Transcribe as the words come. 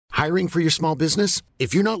Hiring for your small business?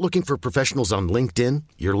 If you're not looking for professionals on LinkedIn,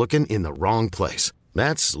 you're looking in the wrong place.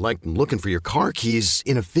 That's like looking for your car keys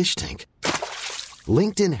in a fish tank.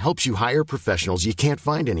 LinkedIn helps you hire professionals you can't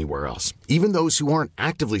find anywhere else, even those who aren't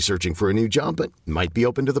actively searching for a new job but might be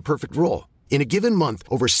open to the perfect role. In a given month,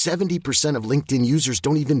 over 70% of LinkedIn users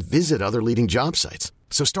don't even visit other leading job sites.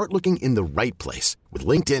 So start looking in the right place. With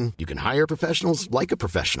LinkedIn, you can hire professionals like a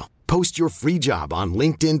professional. Post your free job on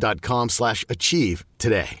linkedin.com/achieve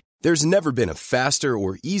today. There's never been a faster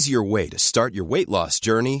or easier way to start your weight loss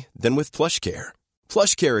journey than with PlushCare.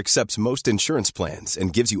 PlushCare accepts most insurance plans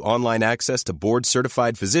and gives you online access to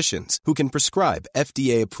board-certified physicians who can prescribe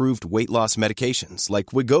FDA-approved weight loss medications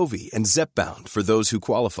like Wegovy and Zepbound for those who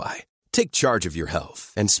qualify. Take charge of your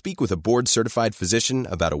health and speak with a board-certified physician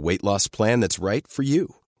about a weight loss plan that's right for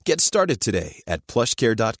you. Get started today at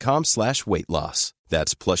plushcare.com/weight loss.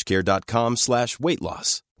 That's plushcare.com/weight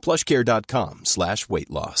loss. plushcare.com/weight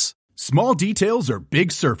loss. Small details are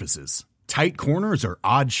big surfaces. Tight corners are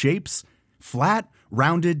odd shapes. Flat,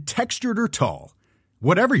 rounded, textured, or tall.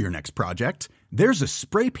 Whatever your next project, there's a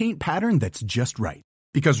spray paint pattern that's just right.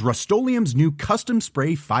 Because Rust-Oleum's new Custom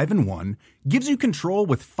Spray 5-in-1 gives you control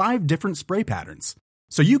with 5 different spray patterns.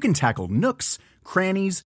 So you can tackle nooks,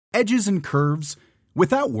 crannies, edges, and curves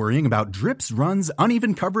without worrying about drips, runs,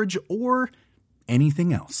 uneven coverage, or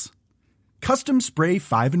anything else. Custom Spray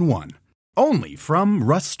 5-in-1. Only from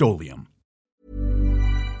Rust-Oleum.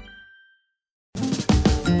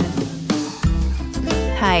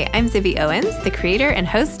 Hi, I'm Zibby Owens, the creator and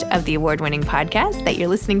host of the award-winning podcast that you're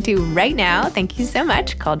listening to right now. Thank you so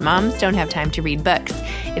much, called Moms Don't Have Time to Read Books.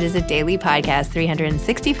 It is a daily podcast,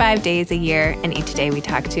 365 days a year, and each day we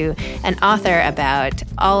talk to an author about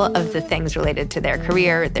all of the things related to their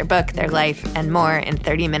career, their book, their life, and more in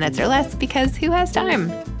 30 minutes or less, because who has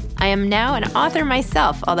time? I am now an author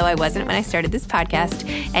myself, although I wasn't when I started this podcast,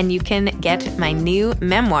 and you can get my new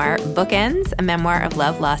memoir, Bookends, a memoir of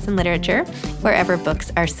love, loss, and literature, wherever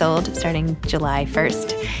books are sold starting July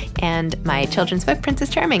 1st, and my children's book, Princess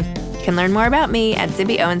Charming. You can learn more about me at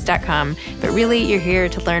zibbyowens.com, but really you're here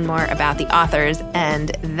to learn more about the authors,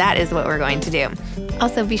 and that is what we're going to do.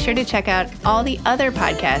 Also, be sure to check out all the other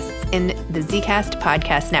podcasts in the Zcast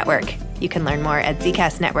Podcast Network. You can learn more at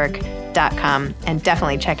zcastnetwork.com and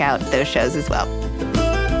definitely check out those shows as well.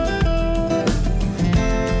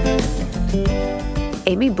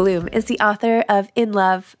 Amy Bloom is the author of In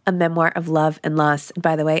Love, a memoir of love and loss. And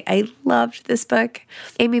by the way, I loved this book.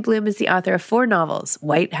 Amy Bloom is the author of 4 novels,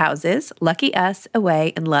 White Houses, Lucky Us,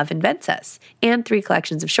 Away, and Love Invents Us, and 3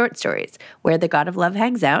 collections of short stories, Where the God of Love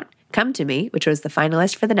Hangs Out, Come to Me, which was the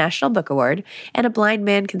finalist for the National Book Award, and A Blind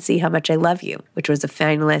Man Can See How Much I Love You, which was a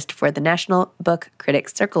finalist for the National Book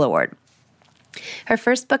Critics Circle Award. Her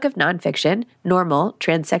first book of nonfiction, Normal,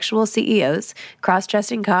 Transsexual CEOs,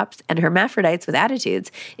 Cross-Dressing Cops, and Hermaphrodites with Attitudes,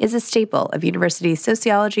 is a staple of university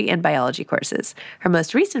sociology and biology courses. Her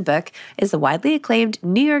most recent book is the widely acclaimed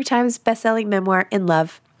New York Times bestselling memoir, In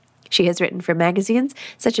Love. She has written for magazines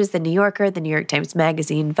such as The New Yorker, The New York Times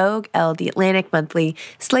Magazine, Vogue, Elle, The Atlantic Monthly,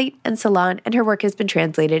 Slate, and Salon, and her work has been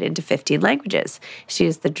translated into 15 languages. She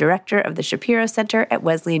is the director of the Shapiro Center at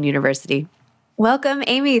Wesleyan University. Welcome,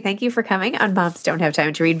 Amy. Thank you for coming on Moms Don't Have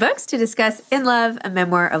Time to Read Books to discuss In Love, a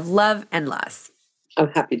memoir of love and loss. I'm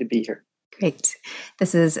happy to be here. Great.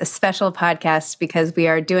 This is a special podcast because we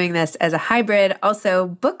are doing this as a hybrid, also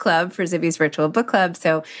book club for Zibby's virtual book club.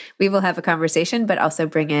 So we will have a conversation, but also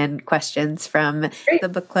bring in questions from the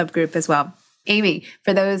book club group as well. Amy,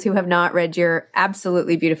 for those who have not read your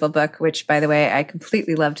absolutely beautiful book, which, by the way, I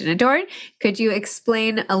completely loved and adored, could you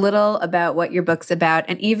explain a little about what your book's about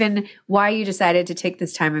and even why you decided to take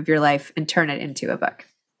this time of your life and turn it into a book?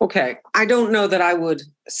 Okay. I don't know that I would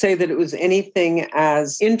say that it was anything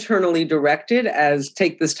as internally directed as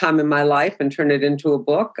take this time in my life and turn it into a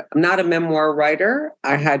book. I'm not a memoir writer.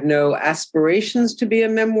 I had no aspirations to be a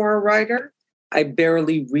memoir writer. I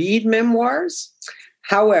barely read memoirs.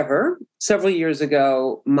 However, several years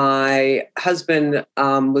ago, my husband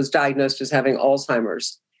was diagnosed as having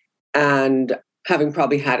Alzheimer's and having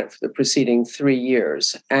probably had it for the preceding 3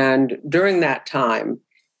 years. And during that time,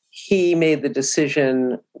 he made the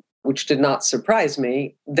decision, which did not surprise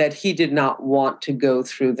me, that he did not want to go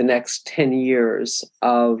through the next 10 years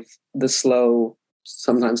of the slow,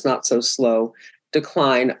 sometimes not so slow,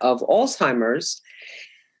 decline of Alzheimer's,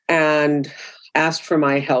 and asked for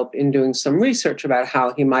my help in doing some research about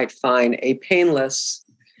how he might find a painless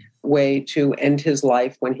way to end his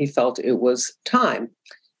life when he felt it was time.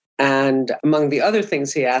 And among the other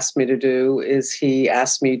things he asked me to do is he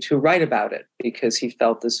asked me to write about it because he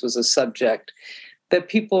felt this was a subject that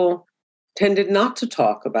people tended not to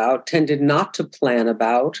talk about, tended not to plan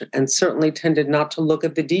about, and certainly tended not to look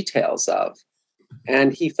at the details of.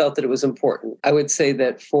 And he felt that it was important. I would say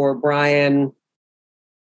that for Brian,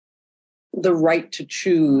 the right to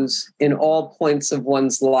choose in all points of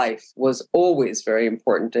one's life was always very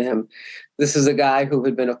important to him. This is a guy who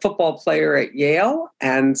had been a football player at Yale,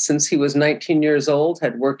 and since he was 19 years old,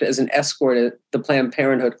 had worked as an escort at the Planned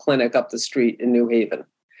Parenthood clinic up the street in New Haven,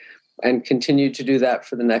 and continued to do that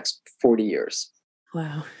for the next 40 years.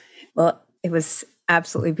 Wow. Well, it was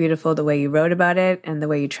absolutely beautiful the way you wrote about it and the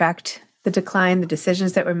way you tracked the decline, the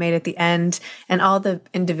decisions that were made at the end, and all the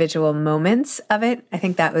individual moments of it. I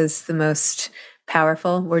think that was the most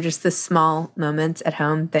powerful, were just the small moments at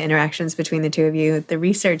home, the interactions between the two of you, the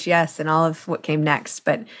research, yes, and all of what came next.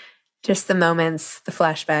 But just the moments, the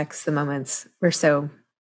flashbacks, the moments were so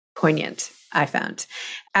poignant, I found.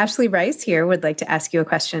 Ashley Rice here would like to ask you a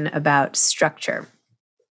question about structure.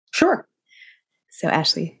 Sure. So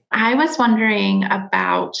Ashley. I was wondering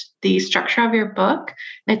about the structure of your book.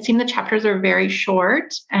 It seemed the chapters are very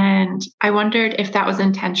short, and I wondered if that was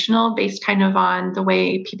intentional, based kind of on the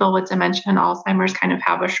way people with dementia and Alzheimer's kind of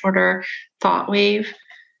have a shorter thought wave.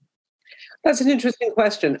 That's an interesting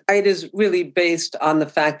question. It is really based on the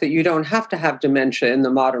fact that you don't have to have dementia in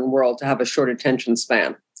the modern world to have a short attention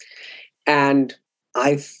span. And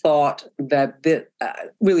I thought that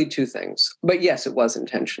really two things. But yes, it was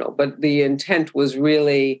intentional. But the intent was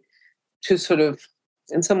really to sort of,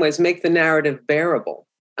 in some ways, make the narrative bearable.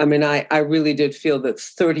 I mean, I really did feel that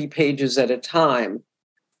 30 pages at a time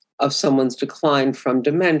of someone's decline from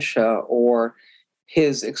dementia or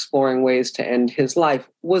his exploring ways to end his life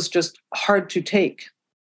was just hard to take.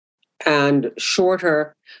 And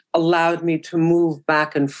shorter allowed me to move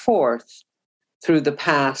back and forth through the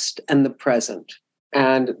past and the present.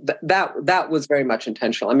 And that was very much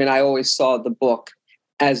intentional. I mean, I always saw the book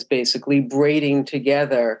as basically braiding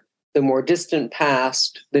together the more distant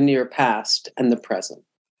past, the near past, and the present.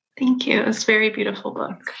 Thank you. It's a very beautiful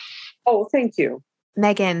book. Oh, thank you.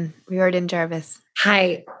 Megan Riordan Jarvis.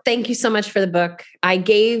 Hi. Thank you so much for the book. I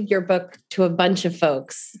gave your book to a bunch of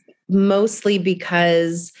folks, mostly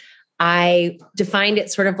because I defined it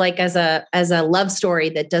sort of like as a love story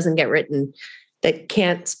that doesn't get written, that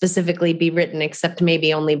can't specifically be written except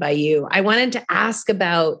maybe only by you. I wanted to ask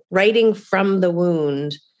about writing from the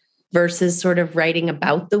wound versus sort of writing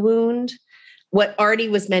about the wound. What already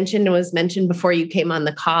was mentioned and was mentioned before you came on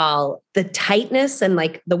the call, the tightness, and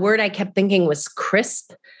like the word I kept thinking was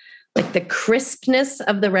crisp, like the crispness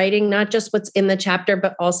of the writing, not just what's in the chapter,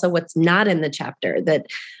 but also what's not in the chapter, that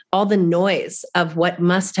all the noise of what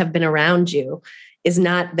must have been around you is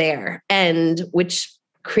not there, and which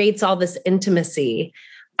creates all this intimacy.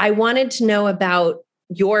 I wanted to know about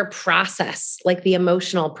your process, like the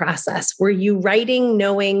emotional process. Were you writing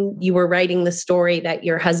knowing you were writing the story that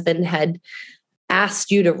your husband had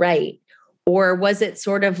asked you to write? Or was it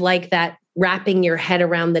sort of like that, wrapping your head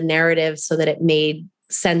around the narrative so that it made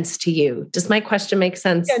sense to you? Does my question make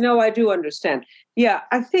sense? Yeah, no, I do understand. Yeah,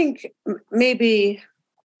 I think maybe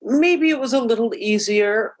it was a little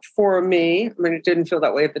easier for me. I mean, it didn't feel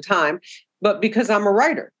that way at the time, but because I'm a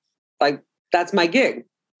writer, like that's my gig.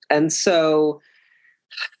 And so,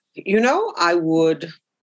 I would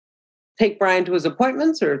take Brian to his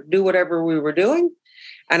appointments or do whatever we were doing.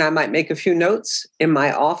 And I might make a few notes in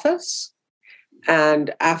my office.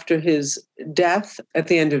 And after his death at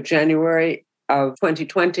the end of January of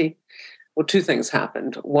 2020, well, two things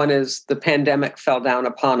happened. One is the pandemic fell down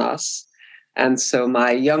upon us. And so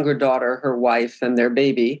my younger daughter, her wife, and their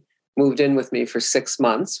baby moved in with me for 6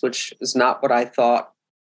 months, which is not what I thought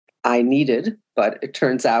I needed, but it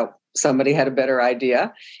turns out somebody had a better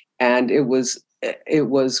idea. And it was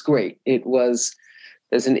great. There's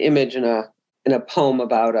an image in a poem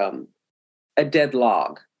about a dead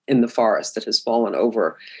log in the forest that has fallen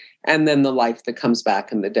over, and then the life that comes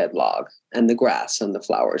back in the dead log and the grass and the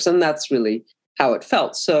flowers. And that's really how it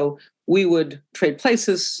felt. So we would trade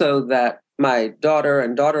places so that my daughter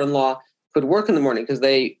and daughter-in-law could work in the morning, because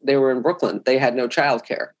they were in Brooklyn. They had no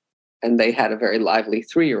childcare, and they had a very lively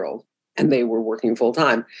 3-year-old, and they were working full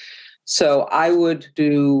time. So I would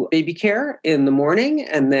do baby care in the morning,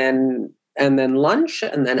 and then lunch,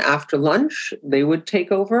 and then after lunch they would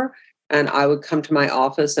take over, and I would come to my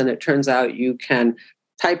office. And it turns out you can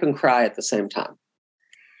type and cry at the same time,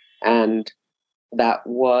 and that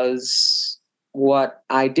was what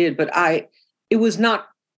I did. But it was not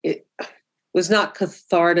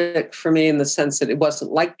cathartic for me in the sense that it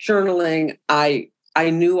wasn't like journaling. I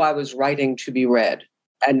knew I was writing to be read.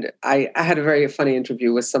 And I had a very funny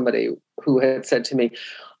interview with somebody who had said to me,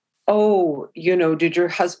 oh, did your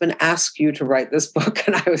husband ask you to write this book?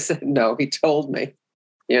 And I said, no, he told me,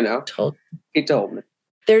 he told me.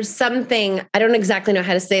 There's something, I don't exactly know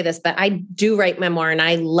how to say this, but I do write memoir and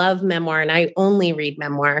I love memoir and I only read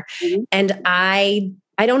memoir. Mm-hmm. And I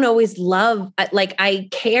don't always love, like, I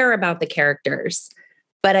care about the characters,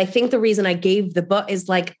 but I think the reason I gave the book is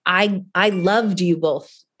like, I loved you both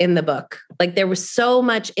in the book. Like there was so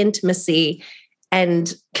much intimacy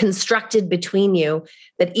and constructed between you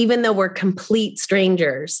that even though we're complete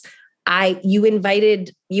strangers, you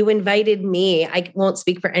invited me, I won't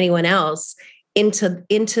speak for anyone else,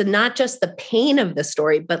 into not just the pain of the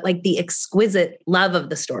story, but like the exquisite love of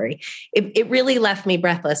the story. It really left me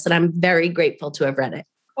breathless, and I'm very grateful to have read it.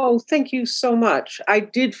 Oh, thank you so much. I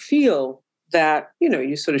did feel that,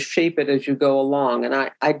 you sort of shape it as you go along. And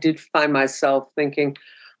I did find myself thinking,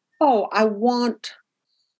 oh, I want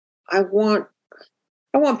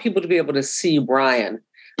people to be able to see Brian.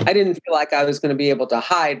 I didn't feel like I was going to be able to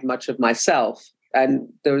hide much of myself. And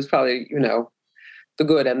there was probably, the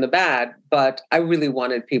good and the bad, but I really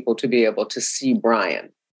wanted people to be able to see Brian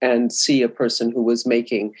and see a person who was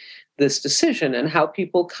making this decision and how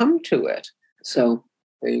people come to it. So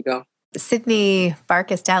there you go. Sydney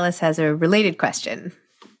Barkis Dallas has a related question.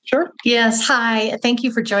 Sure. Yes. Hi. Thank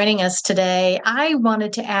you for joining us today. I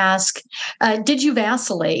wanted to ask, did you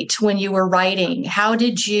vacillate when you were writing? How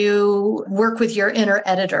did you work with your inner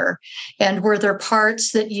editor? And were there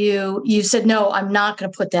parts that you said, no, I'm not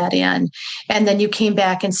going to put that in? And then you came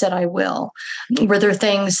back and said, I will. Were there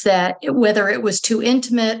things that, whether it was too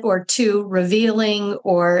intimate or too revealing,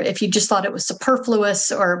 or if you just thought it was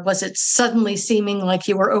superfluous, or was it suddenly seeming like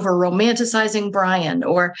you were over romanticizing Brian?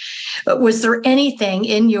 Or was there anything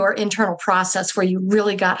in your internal process where you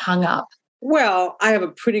really got hung up? Well, I have a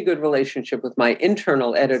pretty good relationship with my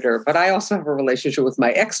internal editor, but I also have a relationship with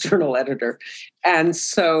my external editor. And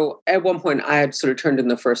so at one point I had sort of turned in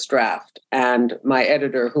the first draft, and my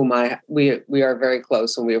editor, whom we are very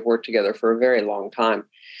close and we have worked together for a very long time,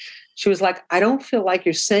 she was like, I don't feel like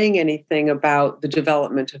you're saying anything about the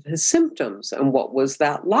development of his symptoms. And what was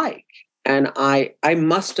that like? And I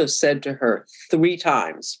must have said to her 3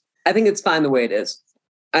 times, I think it's fine the way it is.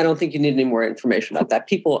 I don't think you need any more information about that.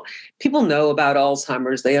 People know about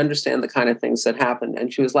Alzheimer's. They understand the kind of things that happen.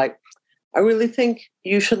 And she was like, I really think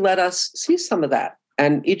you should let us see some of that.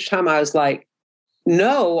 And each time I was like,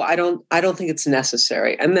 no, I don't think it's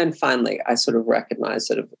necessary. And then finally, I sort of recognized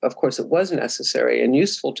that, of course, it was necessary and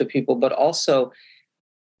useful to people, but also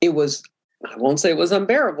it was, I won't say it was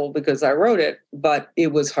unbearable because I wrote it, but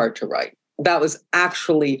it was hard to write. That was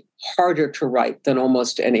actually harder to write than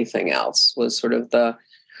almost anything else, was sort of the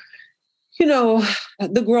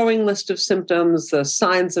growing list of symptoms, the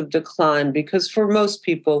signs of decline, because for most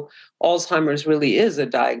people, Alzheimer's really is a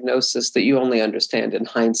diagnosis that you only understand in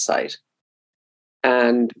hindsight.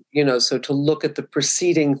 And, so to look at the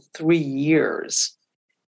preceding 3 years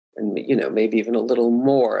and, maybe even a little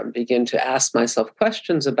more, and begin to ask myself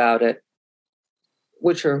questions about it,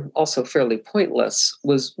 which are also fairly pointless,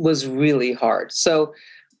 was really hard. So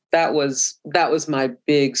that was my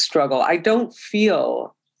big struggle. I don't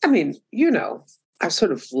feel, I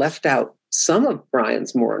sort of left out some of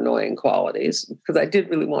Brian's more annoying qualities because I did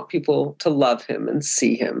really want people to love him and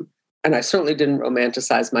see him. And I certainly didn't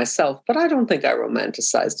romanticize myself, but I don't think I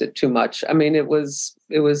romanticized it too much. I mean, it was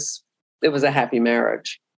a happy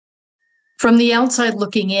marriage. From the outside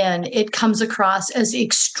looking in, it comes across as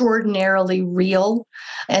extraordinarily real.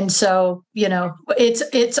 And so,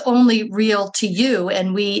 it's only real to you,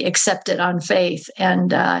 and we accept it on faith,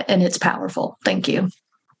 and it's powerful. Thank you.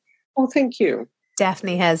 Well, thank you.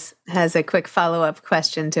 Daphne has a quick follow-up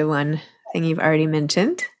question to one thing you've already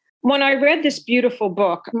mentioned. When I read this beautiful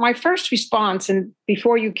book, my first response, and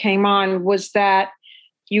before you came on, was that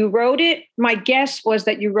you wrote it. My guess was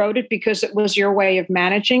that you wrote it because it was your way of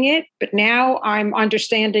managing it. But now I'm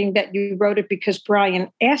understanding that you wrote it because Brian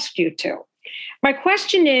asked you to. My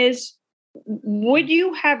question is, would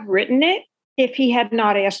you have written it if he had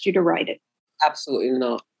not asked you to write it? Absolutely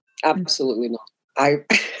not. Absolutely not.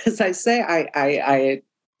 As I say, I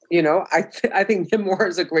think memoir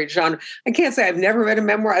is a great genre. I can't say I've never read a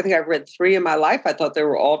memoir. I think I've read 3 in my life. I thought they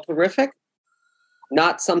were all terrific.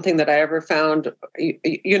 Not something that I ever found,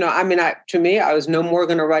 to me, I was no more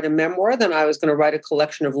going to write a memoir than I was going to write a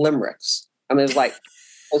collection of limericks. I mean,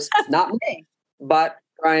 it's not me. But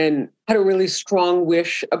Brian had a really strong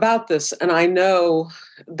wish about this. And I know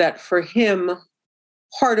that for him,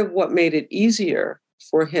 part of what made it easier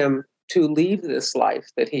for him to leave this life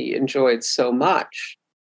that he enjoyed so much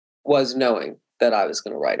was knowing that I was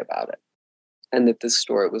going to write about it and that this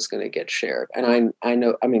story was going to get shared. And I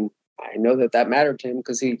know, I know that that mattered to him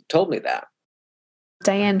because he told me that.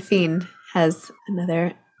 Diane Fiend has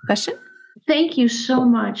another question. Thank you so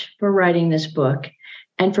much for writing this book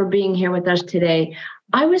and for being here with us today.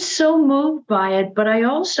 I was so moved by it, but I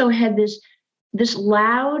also had this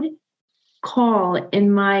loud call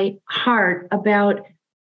in my heart about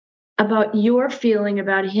your feeling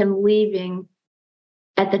about him leaving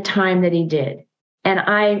at the time that he did. And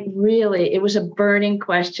it was a burning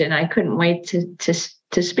question. I couldn't wait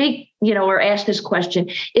to speak, or ask this question.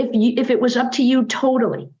 If it was up to you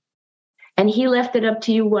totally, and he left it up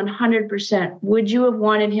to you 100%, would you have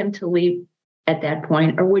wanted him to leave at that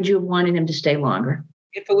point, or would you have wanted him to stay longer?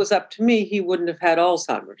 If it was up to me, he wouldn't have had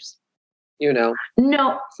Alzheimer's, No,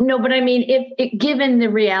 but I mean, given the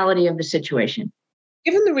reality of the situation.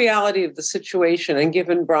 Given the reality of the situation and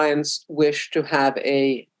given Brian's wish to have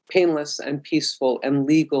a painless and peaceful and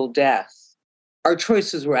legal death, our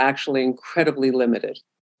choices were actually incredibly limited.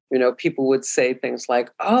 People would say things like,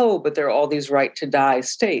 oh, but there are all these right to die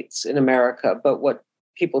states in America. But what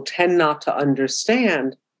people tend not to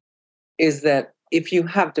understand is that if you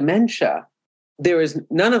have dementia,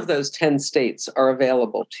 none of those 10 states are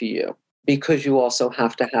available to you, because you also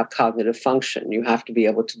have to have cognitive function. You have to be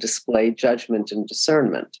able to display judgment and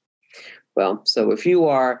discernment. Well, so if you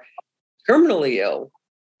are terminally ill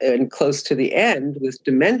and close to the end with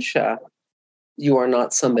dementia, you are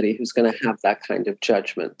not somebody who's going to have that kind of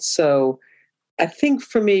judgment. So I think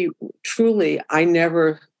for me, truly, I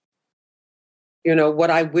never, what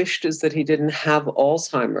I wished is that he didn't have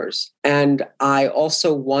Alzheimer's. And I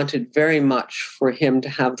also wanted very much for him to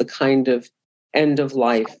have the kind of end of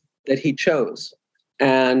life that he chose.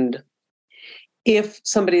 And if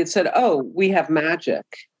somebody had said, oh, we have magic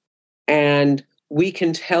and we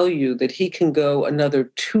can tell you that he can go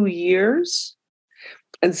another 2 years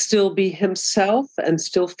and still be himself and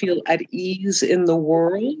still feel at ease in the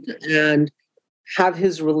world and have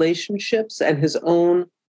his relationships and his own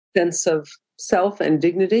sense of self and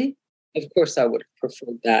dignity, of course I would have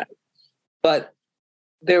preferred that. But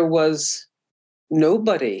there was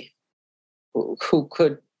nobody who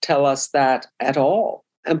could tell us that at all.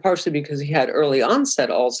 And partially because he had early onset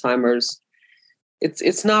Alzheimer's,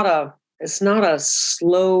 it's not a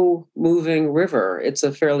slow moving river. It's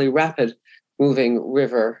a fairly rapid moving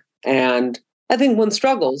river. And I think one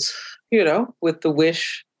struggles, with the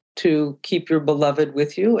wish to keep your beloved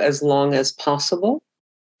with you as long as possible,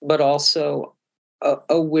 but also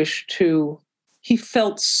a wish he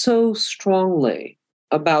felt so strongly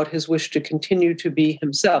about his wish to continue to be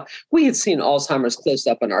himself. We had seen Alzheimer's close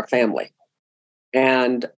up in our family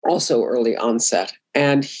and also early onset.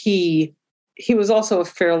 And he was also a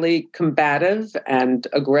fairly combative and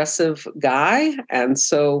aggressive guy. And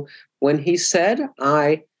so when he said,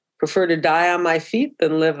 I prefer to die on my feet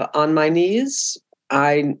than live on my knees,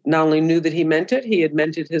 I not only knew that he meant it, he had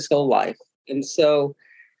meant it his whole life. And so,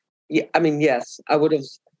 yes, I would have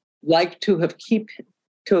liked to have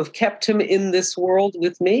kept him in this world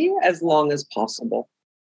with me as long as possible.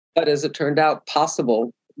 But as it turned out,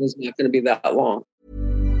 possible was not going to be that long.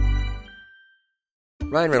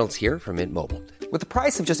 Ryan Reynolds here from Mint Mobile. With the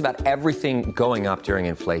price of just about everything going up during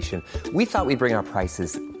inflation, we thought we'd bring our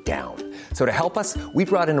prices down. So to help us, we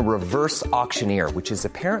brought in a reverse auctioneer, which is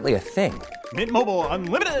apparently a thing. Mint Mobile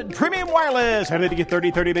Unlimited Premium Wireless. How to get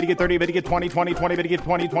 30, 30, bit to get 30, bit to get 20, 20, 20, bit to get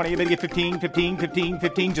 20, 20, bit to get 15, 15, 15,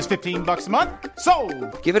 15, just $15 a month?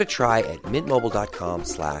 Sold! Give it a try at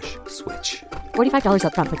mintmobile.com/switch. $45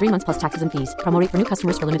 up front for 3 months plus taxes and fees. Promo rate for new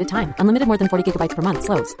customers for limited time. Unlimited more than 40 gigabytes per month.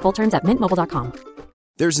 Slows full terms at mintmobile.com.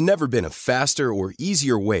 There's never been a faster or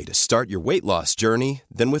easier way to start your weight loss journey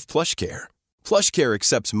than with PlushCare. PlushCare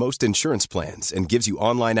accepts most insurance plans and gives you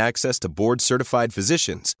online access to board-certified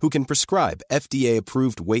physicians who can prescribe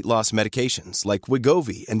FDA-approved weight loss medications like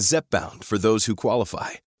Wegovy and Zepbound for those who qualify.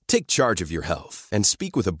 Take charge of your health and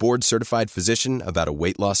speak with a board-certified physician about a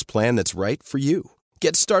weight loss plan that's right for you.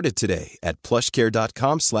 Get started today at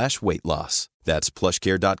plushcare.com/weight loss. That's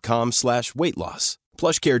plushcare.com/weight loss.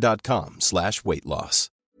 plushcare.com/weight loss.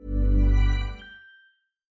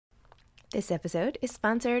 This episode is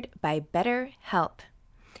sponsored by BetterHelp.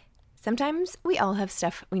 Sometimes we all have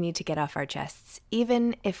stuff we need to get off our chests.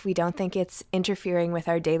 Even if we don't think it's interfering with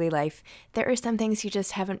our daily life, there are some things you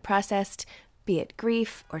just haven't processed, be it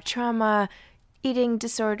grief or trauma, eating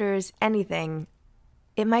disorders, anything.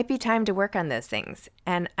 It might be time to work on those things,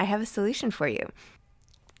 and I have a solution for you.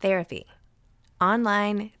 Therapy.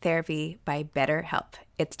 Online therapy by BetterHelp.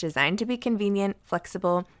 It's designed to be convenient,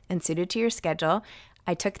 flexible, and suited to your schedule.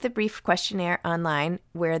 I took the brief questionnaire online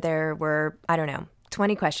where there were,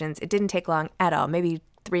 20 questions. It didn't take long at all, maybe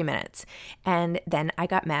 3 minutes. And then I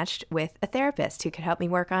got matched with a therapist who could help me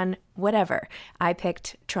work on whatever. I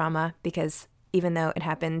picked trauma because even though it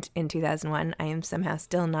happened in 2001, I am somehow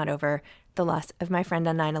still not over the loss of my friend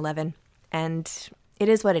on 9/11. And it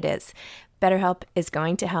is what it is. BetterHelp is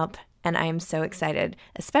going to help. And I am so excited,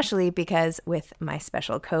 especially because with my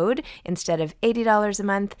special code, instead of $80 a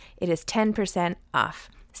month, it is 10% off,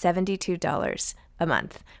 $72 a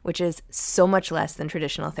month, which is so much less than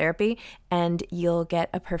traditional therapy. And you'll get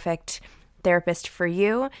a perfect therapist for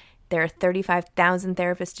you. There are 35,000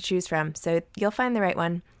 therapists to choose from, so you'll find the right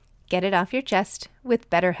one. Get it off your chest with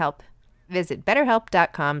BetterHelp. Visit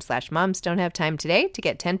betterhelp.com/momsdon'thavetime today to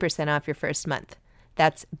get 10% off your first month.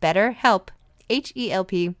 That's BetterHelp,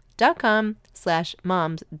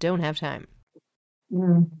 HELP.com/momsdon'thavetime.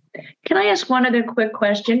 Can I ask one other quick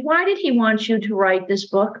question? Why did he want you to write this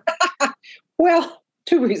book? Well,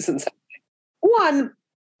 two reasons. One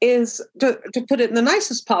is to put it in the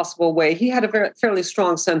nicest possible way. He had a fairly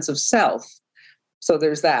strong sense of self. So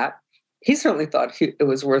there's that. He certainly thought it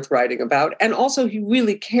was worth writing about. And also he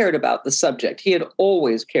really cared about the subject. He had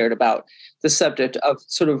always cared about the subject of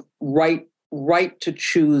sort of right to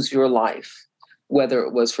choose your life, whether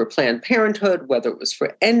it was for Planned Parenthood, whether it was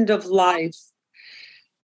for end of life,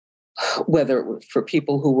 whether it was for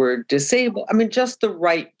people who were disabled. I mean, just the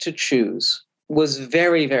right to choose was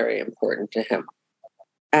very, very important to him.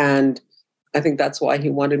 And I think that's why he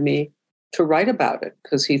wanted me to write about it,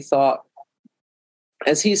 because he thought,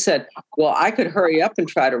 as he said, well, I could hurry up and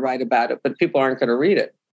try to write about it, but people aren't going to read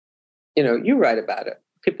it. You know, you write about it,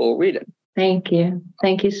 people will read it. Thank you.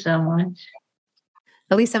 Thank you so much.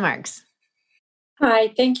 Elisa Marks.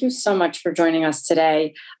 Hi, thank you so much for joining us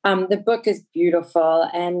today. The book is beautiful.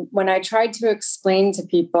 And when I tried to explain to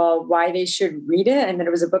people why they should read it and that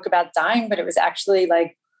it was a book about dying, but it was actually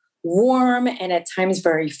like warm and at times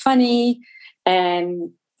very funny,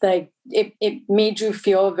 and like it made you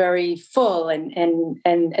feel very full and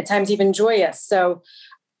at times even joyous. So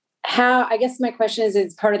I guess my question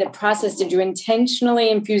is part of the process, did you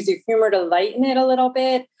intentionally infuse the humor to lighten it a little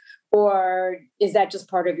bit? Or is that just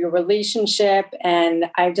part of your relationship? And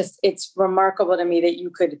it's remarkable to me that you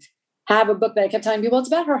could have a book that I kept telling people, it's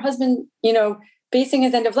about her husband, facing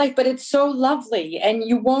his end of life, but it's so lovely. And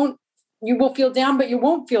you will feel down, but you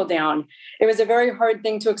won't feel down. It was a very hard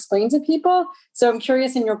thing to explain to people. So I'm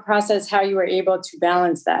curious in your process, how you were able to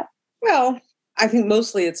balance that. Well, I think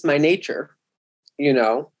mostly it's my nature,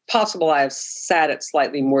 Possible I have sat at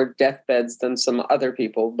slightly more deathbeds than some other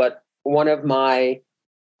people, but one of my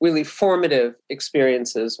really formative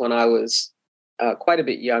experiences when I was quite a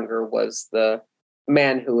bit younger was the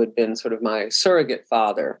man who had been sort of my surrogate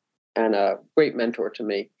father and a great mentor to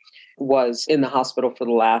me was in the hospital for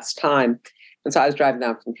the last time. And so I was driving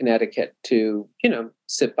down from Connecticut to,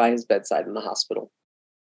 sit by his bedside in the hospital.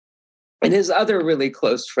 And his other really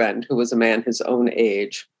close friend, who was a man his own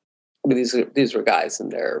age, these were guys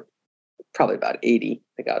and they're probably about 80. I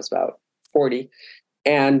think I was about 40.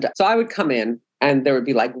 And so I would come in and there would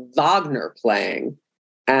be like Wagner playing.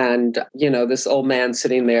 And, this old man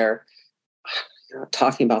sitting there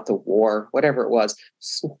talking about the war, whatever it was.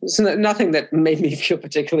 It's nothing that made me feel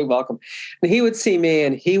particularly welcome. And he would see me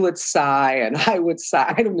and he would sigh and I would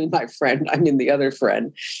sigh. I don't mean my friend, I mean the other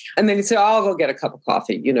friend. And then he'd say, I'll go get a cup of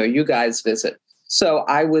coffee. You guys visit. So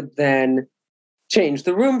I would then change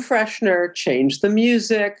the room freshener, change the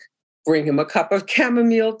music, bring him a cup of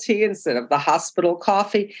chamomile tea instead of the hospital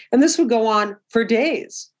coffee. And this would go on for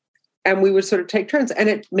days. And we would sort of take turns. And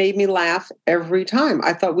it made me laugh every time.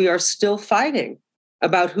 I thought we are still fighting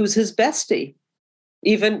about who's his bestie,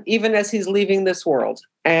 even as he's leaving this world.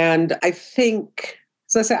 And I think,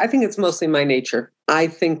 as I say, I think it's mostly my nature. I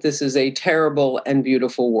think this is a terrible and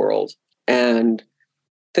beautiful world. And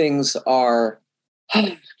things are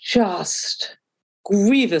just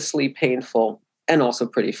grievously painful and also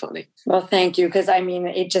pretty funny. Well, thank you. Because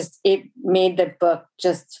it made the book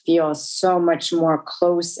just feel so much more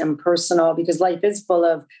close and personal, because life is full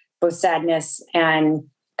of both sadness and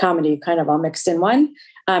comedy kind of all mixed in one.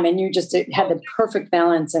 And you just had the perfect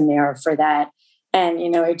balance in there for that. And,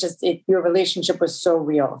 your relationship was so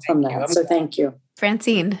real from that. So thank you.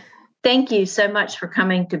 Francine. Thank you so much for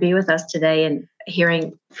coming to be with us today and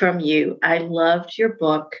hearing from you. I loved your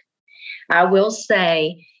book. I will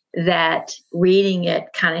say that reading it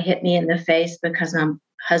kind of hit me in the face because my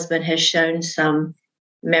husband has shown some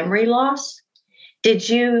memory loss. Did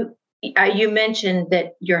you mentioned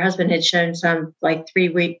that your husband had shown some like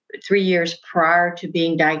 3 years prior to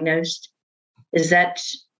being diagnosed. Is that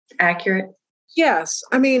accurate? Yes.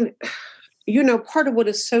 I mean, part of what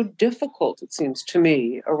is so difficult, it seems to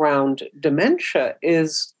me, around dementia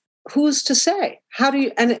is who's to say?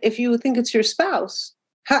 And if you think it's your spouse,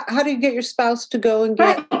 how do you get your spouse to go and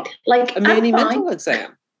get like a mani mental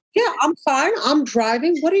exam? Yeah, I'm fine. I'm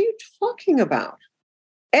driving. What are you talking about?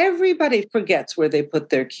 Everybody forgets where they put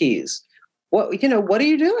their keys. What are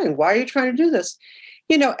you doing? Why are you trying to do this?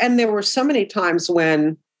 And there were so many times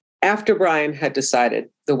when, after Brian had decided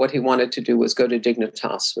that what he wanted to do was go to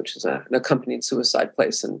Dignitas, which is an accompanied suicide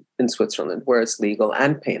place in Switzerland, where it's legal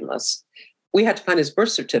and painless, we had to find his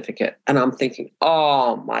birth certificate. And I'm thinking,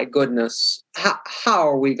 oh my goodness, how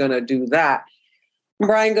are we going to do that? And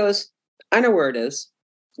Brian goes, I know where it is.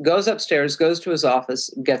 Goes upstairs, goes to his office,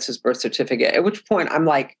 gets his birth certificate. At which point I'm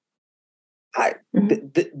like,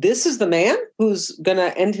 this is the man who's going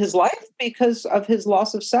to end his life because of his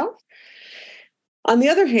loss of self. On the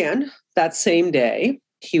other hand, that same day,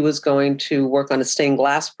 he was going to work on a stained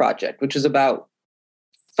glass project, which is about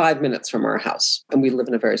 5 minutes from our house. And we live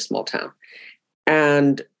in a very small town.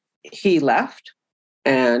 And he left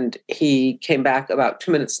and he came back about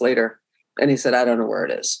 2 minutes later and he said, I don't know where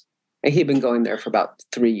it is. And he'd been going there for about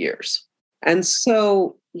 3 years. And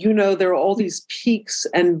so, there are all these peaks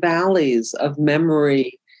and valleys of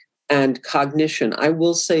memory and cognition. I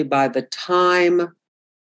will say by the time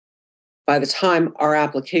our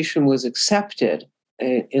application was accepted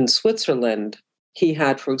in Switzerland, he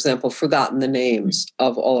had, for example, forgotten the names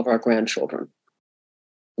of all of our grandchildren.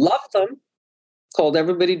 Loved them, called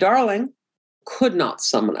everybody darling, could not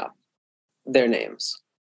summon up their names.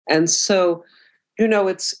 And so,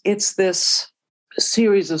 it's this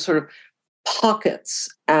series of sort of pockets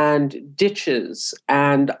and ditches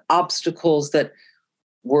and obstacles that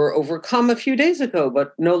were overcome a few days ago,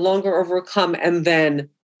 but no longer overcome, and then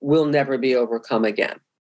will never be overcome again.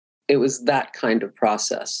 It was that kind of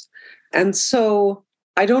process. And so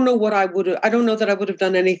I don't know that I would have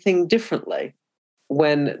done anything differently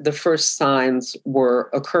when the first signs were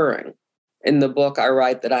occurring. In the book, I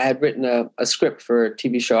write that I had written a script for a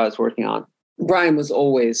TV show I was working on. Brian was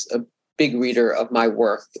always a big reader of my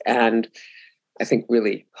work, and I think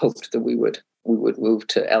really hoped that we would move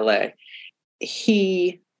to LA.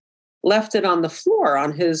 He left it on the floor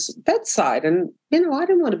on his bedside, and I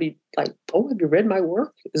didn't want to be like, oh, have you read my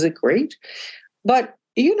work? Is it great? But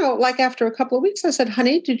like after a couple of weeks, I said,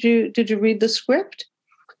 honey, did you read the script?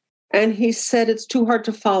 And he said, it's too hard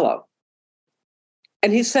to follow.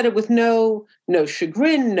 And he said it with no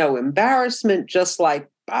chagrin, no embarrassment, just like,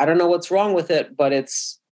 I don't know what's wrong with it, but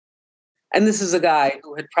it's, and this is a guy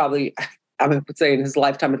who had probably, I would say in his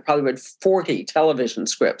lifetime, had probably read 40 television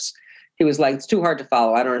scripts. He was like, it's too hard to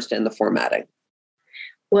follow. I don't understand the formatting.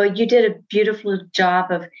 Well, you did a beautiful job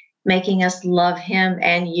of making us love him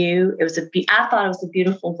and you. I thought it was a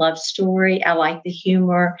beautiful love story. I liked the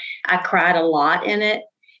humor. I cried a lot in it.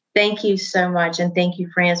 Thank you so much. And thank you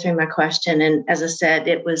for answering my question. And as I said,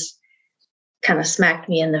 it was kind of smacked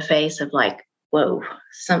me in the face of like, whoa,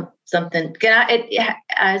 something.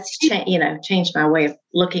 It's changed my way of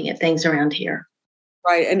looking at things around here.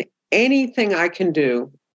 Right. And anything I can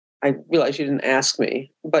do, I realize you didn't ask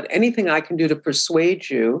me, but anything I can do to persuade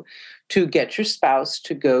you to get your spouse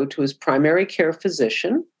to go to his primary care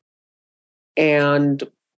physician and,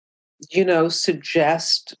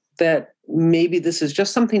 suggest that maybe this is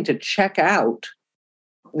just something to check out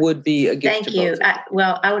would be a gift. Thank you.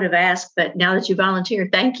 I would have asked, but now that you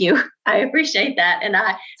volunteered, thank you. I appreciate that. And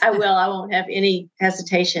I will. I won't have any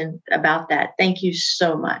hesitation about that. Thank you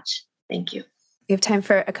so much. Thank you. We have time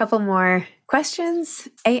for a couple more questions.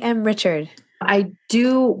 A.M. Richard. I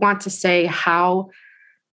do want to say how,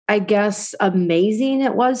 I guess, amazing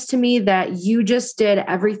it was to me that you just did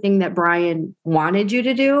everything that Brian wanted you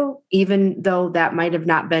to do, even though that might have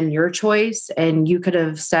not been your choice. And you could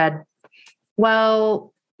have said,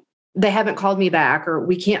 well, they haven't called me back, or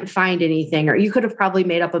we can't find anything, or you could have probably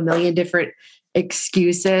made up a million different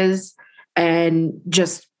excuses and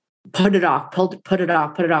just put it off.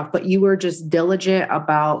 But you were just diligent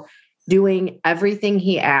about doing everything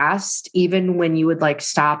he asked, even when you would like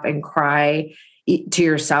stop and cry to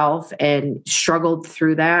yourself and struggled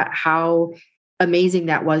through that. How amazing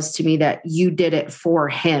that was to me that you did it for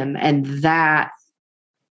him. And that,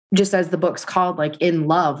 just as the book's called, like In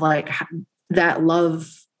Love, like that love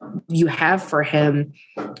you have for him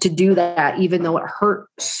to do that, even though it hurt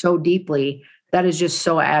so deeply, that is just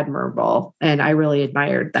so admirable. And I really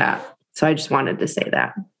admired that. So I just wanted to say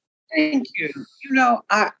that. Thank you.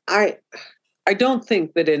 I don't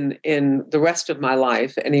think that in the rest of my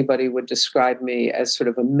life, anybody would describe me as sort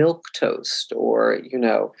of a milquetoast or,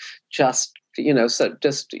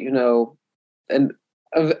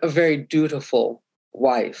 a very dutiful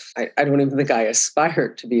wife. I don't even think I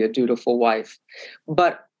aspired to be a dutiful wife,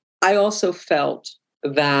 but I also felt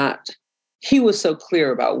that he was so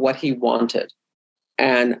clear about what he wanted.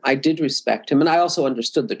 And I did respect him. And I also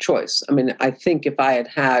understood the choice. I mean, I think if I had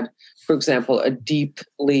had, for example, a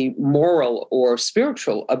deeply moral or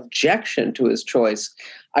spiritual objection to his choice,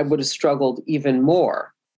 I would have struggled even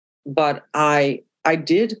more. But I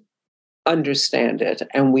did understand it.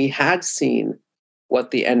 And we had seen what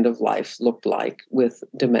the end of life looked like with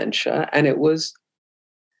dementia. And it was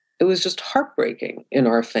just heartbreaking in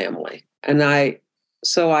our family. And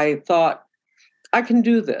so I thought, I can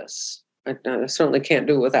do this. I certainly can't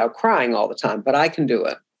do it without crying all the time, but I can do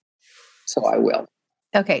it. So I will.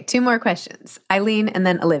 Okay, 2 more questions. Eileen and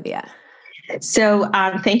then Olivia. So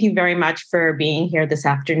thank you very much for being here this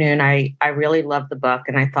afternoon. I really loved the book,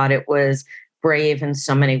 and I thought it was brave in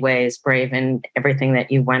so many ways, brave in everything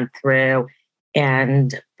that you went through,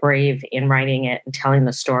 and brave in writing it and telling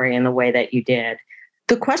the story in the way that you did.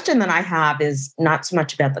 The question that I have is not so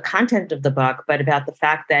much about the content of the book, but about the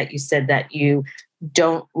fact that you said that you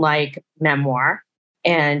don't like memoir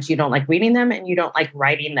and you don't like reading them and you don't like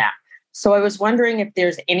writing them. So I was wondering if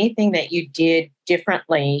there's anything that you did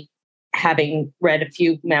differently, having read a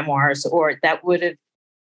few memoirs, or that wanted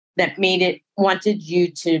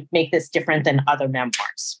you to make this different than other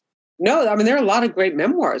memoirs. No, I mean, there are a lot of great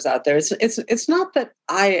memoirs out there. It's not that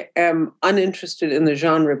I am uninterested in the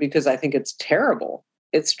genre because I think it's terrible.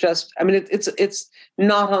 It's just, I mean, it's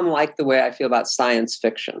not unlike the way I feel about science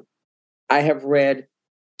fiction. I have read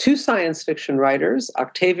 2 science fiction writers,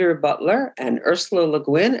 Octavia Butler and Ursula Le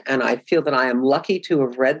Guin, and I feel that I am lucky to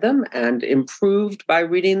have read them and improved by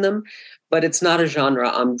reading them, but it's not a genre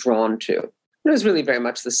I'm drawn to. It was really very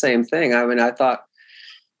much the same thing. I mean, I thought,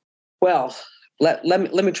 well, let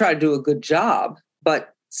me try to do a good job,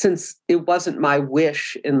 but since it wasn't my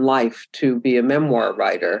wish in life to be a memoir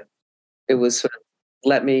writer, it was sort of,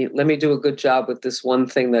 let me do a good job with this one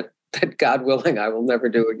thing that God willing I will never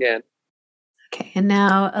do again. Okay, and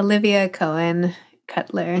now Olivia Cohen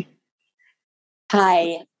Cutler.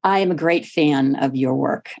 Hi, I am a great fan of your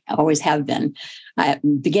work. I always have been,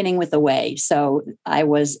 beginning with Away. So I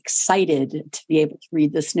was excited to be able to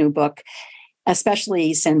read this new book,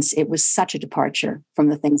 especially since it was such a departure from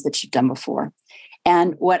the things that you've done before.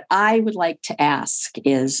 And what I would like to ask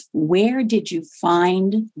is, where did you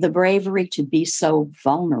find the bravery to be so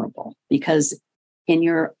vulnerable? Because in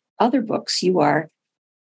your other books, you are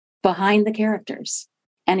behind the characters.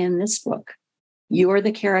 And in this book, you're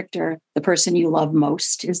the character, the person you love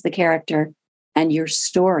most is the character, and your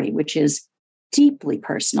story, which is deeply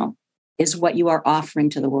personal, is what you are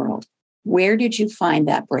offering to the world. Where did you find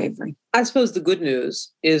that bravery? I suppose the good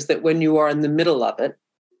news is that when you are in the middle of it,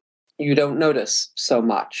 you don't notice so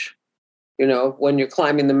much. You know, when you're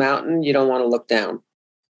climbing the mountain, you don't want to look down.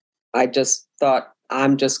 I just thought,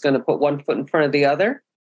 I'm just going to put one foot in front of the other.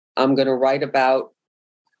 I'm going to write about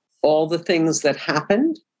all the things that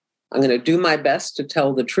happened. I'm going to do my best to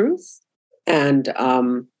tell the truth. And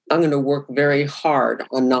I'm going to work very hard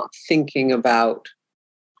on not thinking about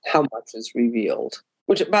how much is revealed,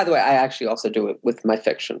 which, by the way, I actually also do it with my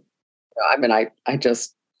fiction. I mean, I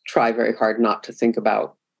just try very hard not to think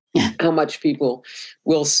about how much people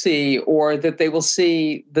will see, or that they will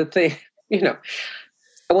see that they, I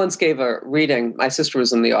once gave a reading. My sister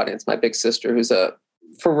was in the audience, my big sister, who's a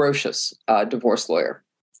ferocious divorce lawyer.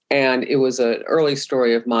 And it was an early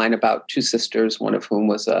story of mine about 2 sisters, one of whom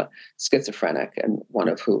was a schizophrenic, and one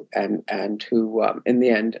of who in the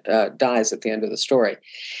end dies at the end of the story.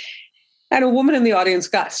 And a woman in the audience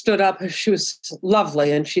stood up. She was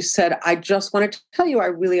lovely, and she said, "I just wanted to tell you, I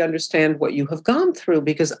really understand what you have gone through,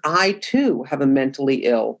 because I too have a mentally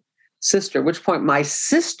ill sister." At which point, my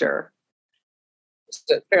sister,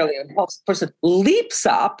 a fairly impulsive person, leaps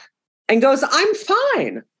up and goes, "I'm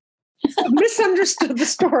fine." Misunderstood the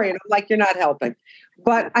story. And I'm like, you're not helping.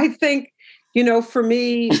 But I think, for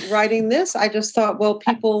me writing this, I just thought, well,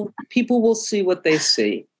 people will see what they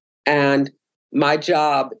see. And my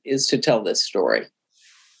job is to tell this story.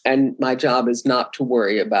 And my job is not to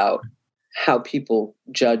worry about how people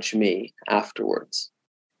judge me afterwards.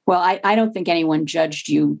 Well, I don't think anyone judged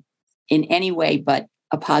you in any way but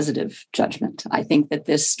a positive judgment. I think that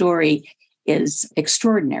this story is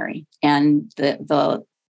extraordinary. And the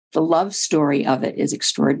love story of it is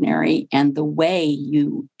extraordinary. And the way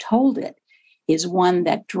you told it is one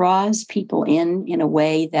that draws people in a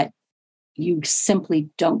way that you simply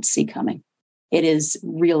don't see coming. It is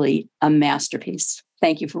really a masterpiece.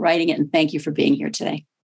 Thank you for writing it, and thank you for being here today.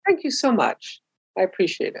 Thank you so much. I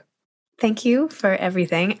appreciate it. Thank you for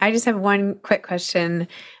everything. I just have one quick question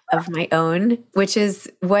of my own, which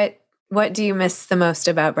is, what do you miss the most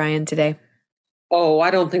about Brian today? Oh,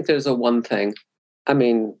 I don't think there's a one thing. I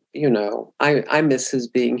mean, I miss his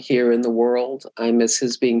being here in the world. I miss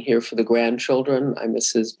his being here for the grandchildren. I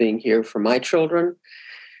miss his being here for my children.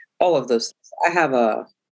 All of those things.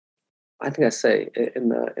 I think I say in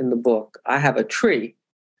the book, I have a tree,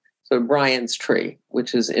 so Brian's tree,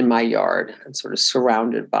 which is in my yard and sort of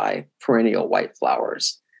surrounded by perennial white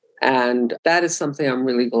flowers. And that is something I'm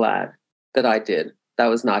really glad that I did. That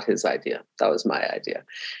was not his idea. That was my idea.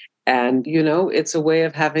 And, it's a way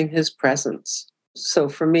of having his presence. So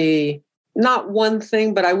for me, not one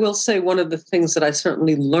thing, but I will say one of the things that I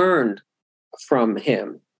certainly learned from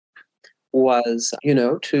him was,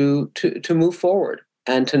 to move forward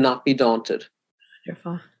and to not be daunted.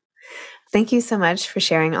 Wonderful. Thank you so much for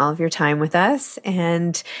sharing all of your time with us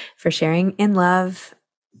and for sharing In Love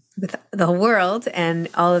with the whole world and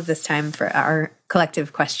all of this time for our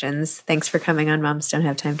collective questions. Thanks for coming on Moms Don't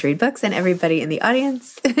Have Time to Read Books, and everybody in the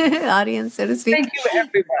audience, so to speak. Thank you,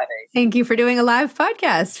 everybody. Thank you for doing a live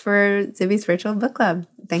podcast for Zibby's Virtual Book Club.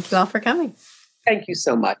 Thank you all for coming. Thank you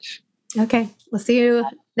so much. Okay. We'll see you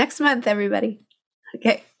next month, everybody.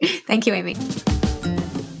 Okay. Thank you, Amy.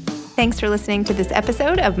 Thanks for listening to this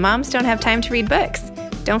episode of Moms Don't Have Time to Read Books.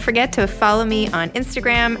 Don't forget to follow me on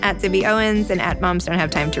Instagram at Zibby Owens and at Moms Don't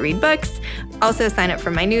Have Time to Read Books. Also sign up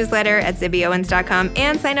for my newsletter at zibbyowens.com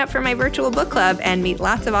and sign up for my virtual book club and meet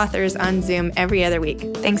lots of authors on Zoom every other week.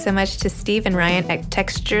 Thanks so much to Steve and Ryan at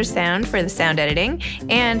Texture Sound for the sound editing.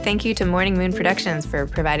 And thank you to Morning Moon Productions for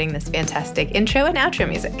providing this fantastic intro and outro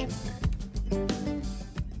music.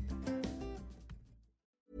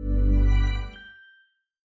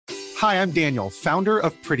 Hi, I'm Daniel, founder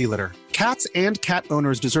of Pretty Litter. Cats and cat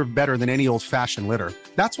owners deserve better than any old-fashioned litter.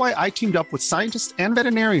 That's why I teamed up with scientists and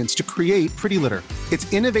veterinarians to create Pretty Litter.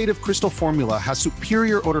 Its innovative crystal formula has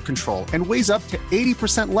superior odor control and weighs up to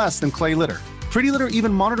 80% less than clay litter. Pretty Litter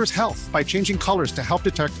even monitors health by changing colors to help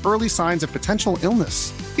detect early signs of potential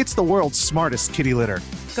illness. It's the world's smartest kitty litter.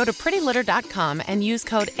 Go to prettylitter.com and use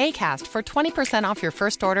code ACAST for 20% off your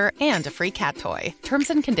first order and a free cat toy. Terms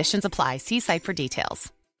and conditions apply. See site for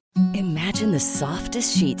details. Imagine the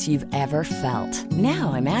softest sheets you've ever felt.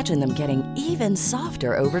 Now imagine them getting even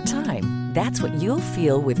softer over time. That's what you'll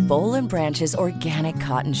feel with Boll & Branch's organic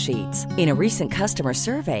cotton sheets. In a recent customer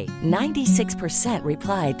survey, 96%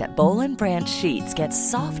 replied that Boll & Branch sheets get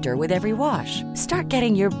softer with every wash. Start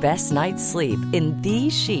getting your best night's sleep in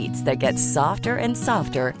these sheets that get softer and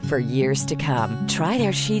softer for years to come. Try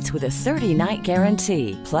their sheets with a 30-night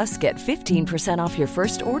guarantee. Plus, get 15% off your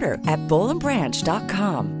first order at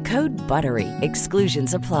bollandbranch.com. Code BUTTERY.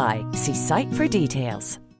 Exclusions apply. See site for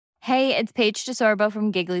details. Hey, it's Paige DeSorbo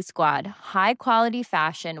from Giggly Squad. High quality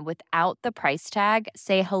fashion without the price tag.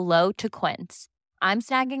 Say hello to Quince. I'm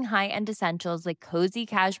snagging high-end essentials like cozy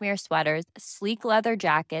cashmere sweaters, sleek leather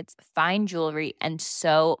jackets, fine jewelry, and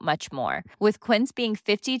so much more. With Quince being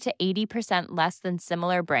 50 to 80% less than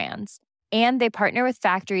similar brands. And they partner with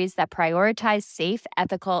factories that prioritize safe,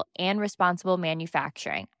 ethical, and responsible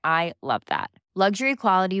manufacturing. I love that. Luxury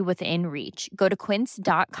quality within reach. Go to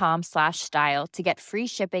quince.com/style to get free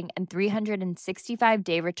shipping and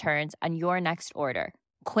 365-day returns on your next order.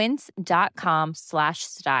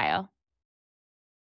 Quince.com/style.